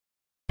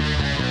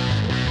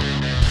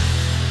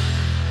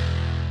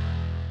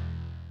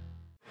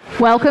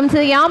Welcome to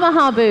the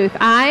Yamaha booth.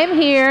 I am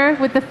here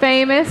with the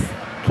famous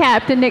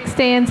Captain Nick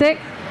Stanczyk.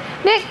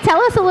 Nick,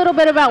 tell us a little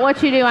bit about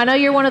what you do. I know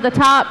you're one of the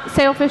top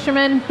sail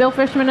fishermen, bill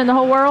fishermen in the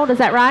whole world. Is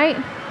that right?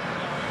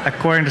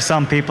 According to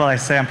some people, I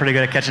say I'm pretty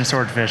good at catching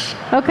swordfish.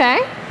 Okay,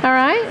 all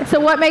right. So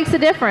what makes the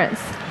difference?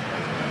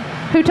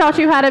 Who taught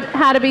you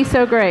how to be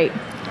so great?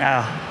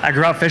 I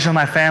grew up fishing with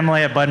my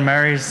family at Bud and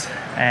Murray's,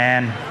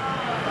 and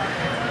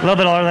a little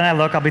bit older than I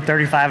look. I'll be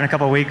 35 in a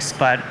couple of weeks,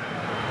 but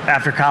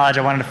after college,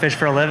 I wanted to fish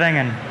for a living,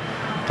 and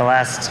the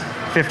last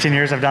 15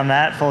 years I've done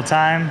that full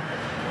time.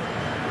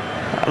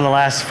 The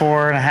last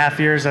 4.5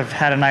 years I've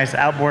had a nice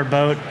outboard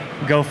boat,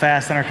 go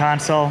fast center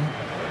console,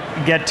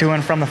 get to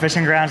and from the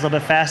fishing grounds a little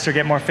bit faster,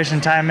 get more fishing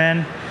time in.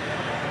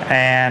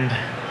 And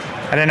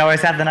I didn't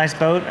always have the nice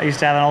boat. I used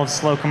to have an old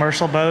slow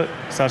commercial boat,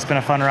 so it's been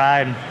a fun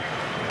ride.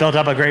 Built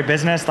up a great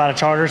business, a lot of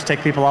charters,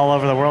 take people all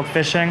over the world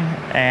fishing,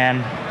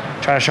 and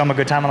try to show them a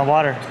good time on the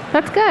water.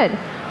 That's good.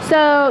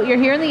 So you're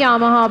here in the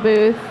Yamaha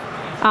booth.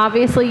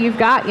 Obviously you've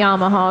got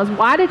Yamahas.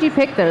 Why did you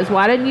pick those?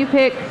 Why didn't you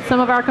pick some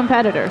of our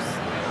competitors?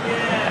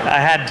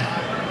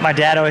 My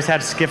dad always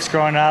had skiffs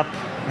growing up.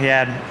 He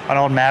had an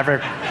old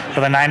Maverick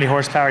with a 90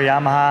 horsepower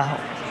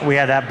Yamaha. We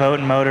had that boat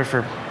and motor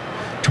for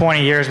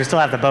 20 years. We still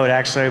have the boat,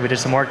 actually. We did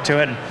some work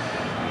to it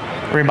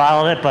and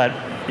remodeled it, but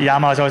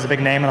Yamaha was always a big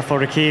name in the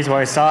Florida Keys. We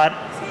always saw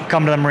it.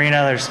 Come to the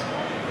marina, there's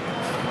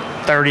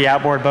 30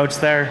 outboard boats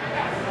there.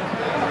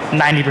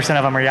 90%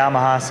 of them are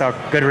Yamaha, so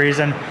good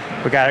reason.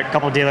 We got a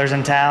couple dealers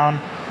in town.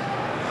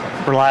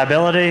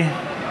 Reliability,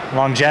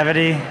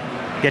 longevity,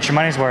 get your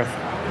money's worth.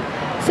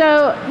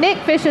 So Nick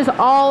fishes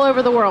all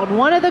over the world.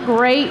 One of the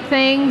great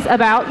things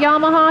about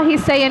Yamaha,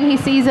 he's saying he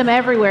sees them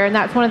everywhere, and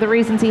that's one of the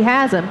reasons he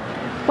has them.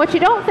 What you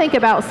don't think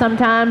about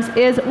sometimes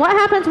is what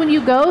happens when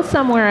you go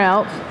somewhere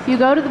else. You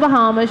go to the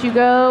Bahamas, you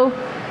go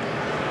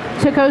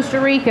to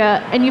Costa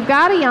Rica, and you've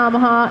got a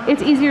Yamaha,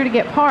 it's easier to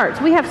get parts.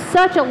 We have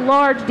such a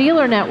large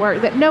dealer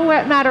network that no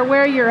matter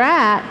where you're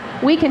at,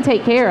 we can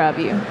take care of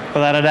you.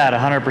 Without a doubt,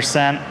 100%.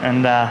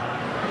 And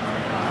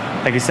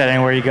like you said,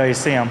 anywhere you go, you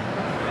see them.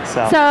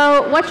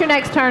 So what's your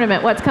next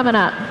tournament? What's coming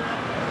up?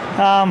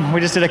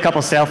 We just did a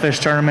couple sailfish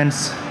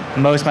tournaments.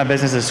 Most of my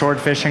business is sword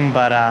fishing,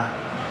 but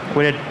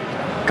we did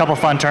a couple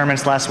fun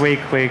tournaments last week.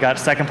 We got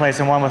second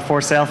place in one with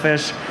 4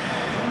 sailfish.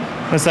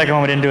 The second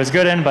one we didn't do as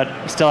good in,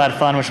 but still had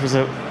fun, which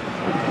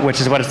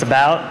is what it's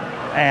about.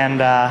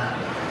 And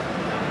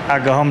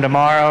I'll go home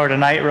tomorrow or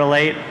tonight real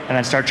late, and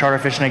then start charter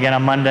fishing again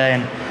on Monday.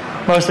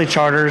 And mostly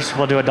charters.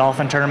 We'll do a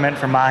dolphin tournament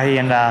for mahi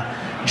in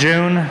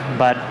June,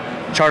 but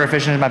charter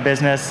fishing is my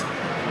business.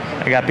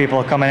 I got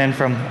people coming in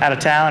from out of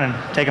town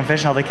and taking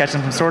fishing. I'll be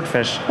catching some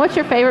swordfish. What's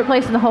your favorite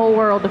place in the whole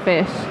world to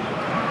fish?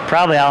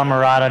 Probably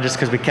Alamorada, just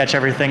because we catch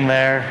everything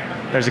there.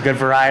 There's a good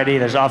variety.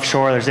 There's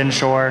offshore, there's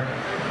inshore.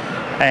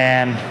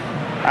 And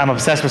I'm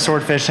obsessed with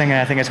sword fishing, and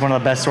I think it's one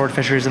of the best sword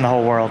fisheries in the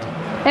whole world.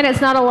 And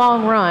it's not a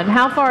long run.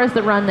 How far is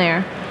the run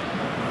there?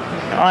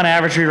 On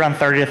average, we run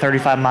 30 to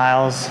 35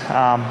 miles.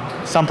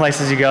 Some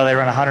places you go, they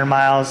run 100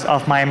 miles.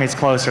 Off Miami, it's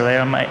closer.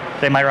 They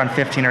might run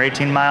 15 or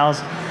 18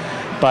 miles.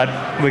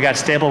 But we got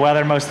stable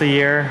weather most of the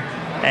year,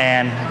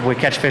 and we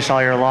catch fish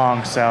all year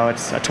long, so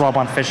it's a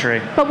 12-month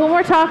fishery. But when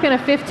we're talking a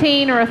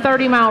 15 or a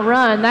 30-mile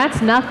run,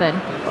 that's nothing.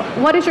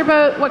 What is your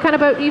boat? What kind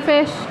of boat do you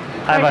fish?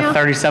 I have a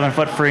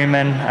 37-foot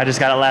Freeman. I just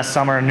got it last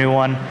summer, a new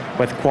one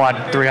with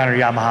quad 300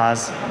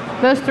 Yamahas.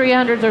 Those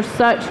 300s are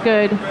such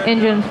good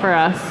engines for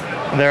us.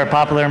 They're a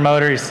popular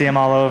motor. You see them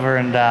all over.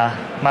 And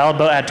my old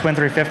boat had twin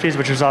 350s,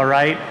 which was all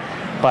right.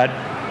 But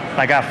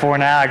I got 4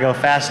 now. I go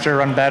faster,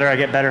 run better. I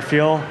get better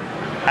fuel.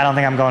 I don't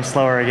think I'm going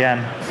slower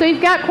again. So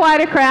you've got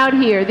quite a crowd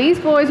here. These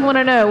boys want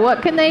to know,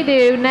 what can they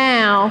do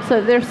now so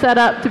that they're set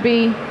up to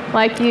be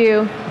like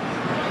you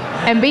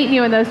and beating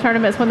you in those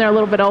tournaments when they're a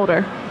little bit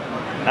older?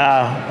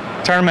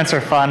 Tournaments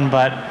are fun,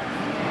 but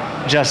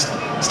just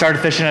started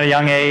fishing at a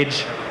young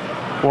age,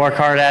 work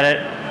hard at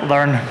it,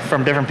 learn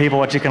from different people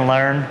what you can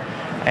learn,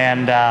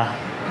 and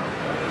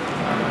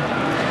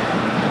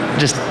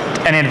just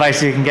any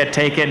advice you can get,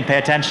 take it and pay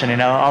attention. You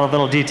know, all the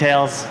little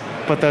details,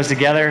 put those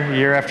together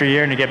year after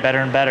year, and you get better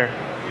and better.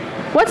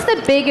 What's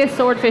the biggest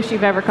swordfish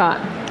you've ever caught?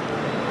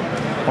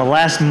 Well,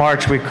 last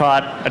March we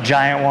caught a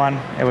giant one.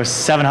 It was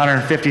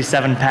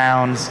 757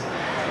 pounds.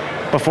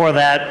 Before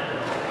that,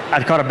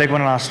 I'd caught a big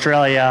one in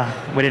Australia.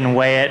 We didn't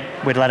weigh it.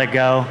 We'd let it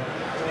go.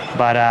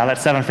 But that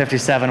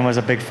 757 was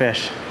a big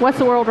fish. What's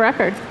the world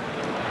record?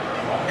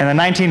 In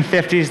the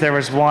 1950s, there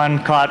was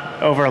one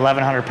caught over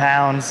 1,100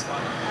 pounds.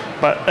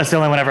 But that's the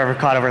only one I've ever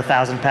caught over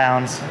 1,000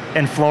 pounds.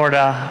 In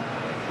Florida,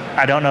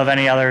 I don't know of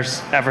any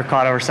others ever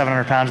caught over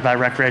 700 pounds by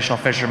recreational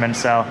fishermen.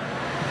 So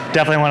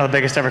definitely one of the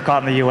biggest ever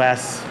caught in the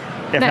U.S.,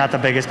 if not the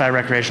biggest by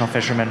recreational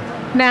fishermen.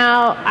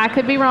 Now, I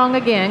could be wrong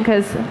again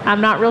because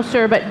I'm not real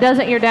sure, but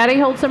doesn't your daddy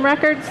hold some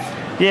records?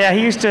 Yeah,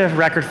 he used to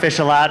record fish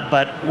a lot,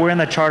 but we're in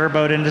the charter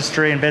boat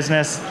industry and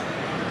business.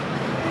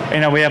 You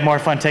know, we have more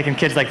fun taking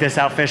kids like this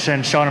out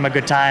fishing, showing them a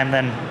good time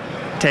than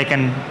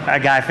taking a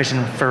guy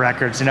fishing for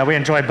records. You know, we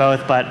enjoy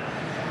both, but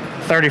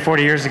 30,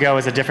 40 years ago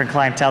was a different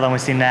clientele than we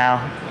see now.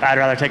 I'd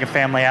rather take a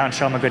family out and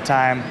show them a good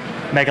time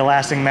make a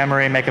lasting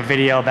memory, make a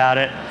video about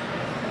it.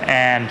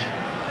 And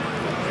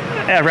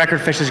a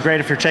record fish is great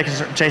if you're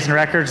chasing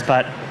records,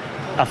 but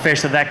a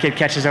fish that kid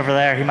catches over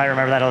there, he might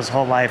remember that his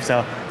whole life,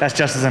 so that's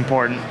just as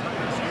important.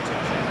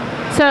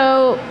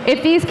 So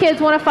if these kids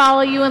want to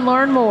follow you and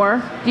learn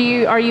more,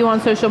 are you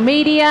on social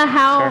media?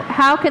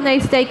 How can they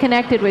stay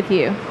connected with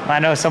you? I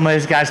know some of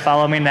these guys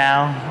follow me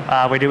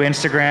now. We do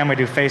Instagram, we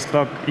do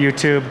Facebook,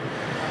 YouTube.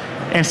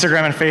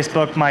 Instagram and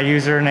Facebook, my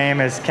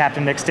username is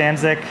Captain Nick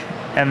Stanczyk.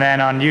 And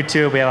then on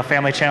YouTube, we have a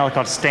family channel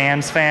called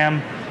Stans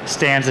Fam.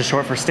 Stans is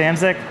short for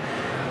Stanczyk.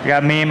 We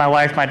got me, my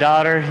wife, my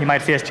daughter. You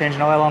might see us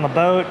changing oil on the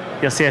boat.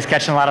 You'll see us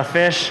catching a lot of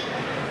fish.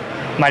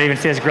 Might even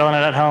see us grilling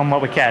it at home,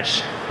 what we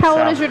catch. How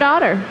old is your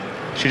daughter?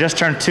 She just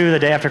turned 2 the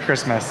day after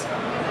Christmas.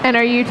 And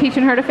are you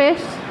teaching her to fish?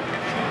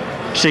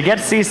 She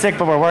gets seasick,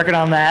 but we're working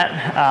on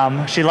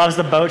that. She loves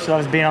the boat, she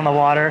loves being on the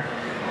water,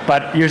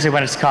 but usually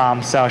when it's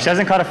calm. So she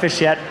hasn't caught a fish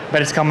yet,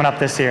 but it's coming up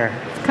this year.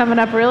 It's coming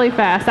up really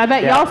fast. I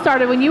bet y'all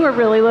started when you were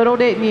really little,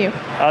 didn't you?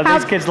 Oh,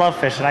 these kids love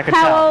fishing, I could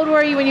tell. How old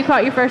were you when you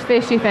caught your first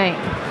fish, you think?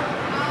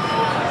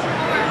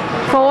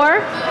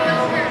 4?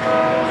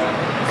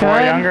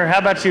 4 younger? How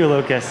about you,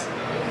 Lucas?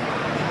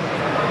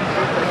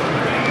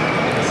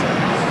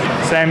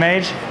 Same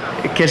age?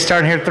 Kids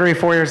starting here 3,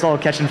 4 years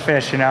old catching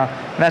fish, you know.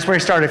 And that's where you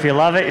start. If you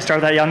love it, you start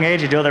at that young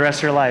age, you do it the rest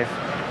of your life.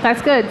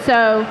 That's good.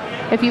 So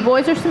if you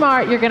boys are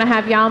smart, you're going to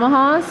have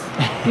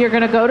Yamahas, you're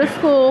going to go to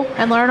school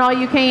and learn all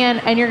you can,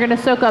 and you're going to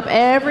soak up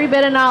every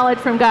bit of knowledge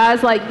from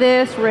guys like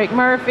this, Rick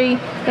Murphy,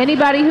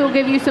 anybody who will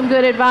give you some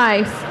good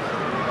advice.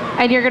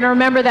 And you're going to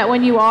remember that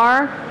when you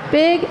are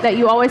big, that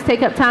you always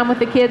take up time with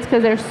the kids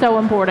because they're so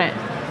important.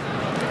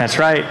 That's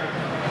right.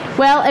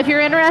 Well, if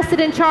you're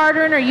interested in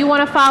chartering or you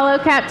want to follow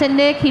Captain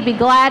Nick, he'd be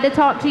glad to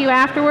talk to you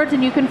afterwards,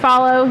 and you can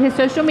follow his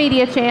social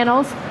media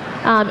channels.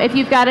 If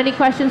you've got any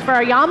questions for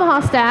our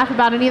Yamaha staff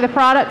about any of the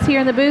products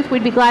here in the booth,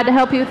 we'd be glad to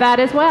help you with that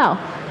as well.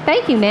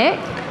 Thank you, Nick.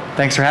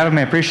 Thanks for having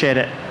me. Appreciate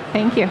it.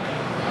 Thank you.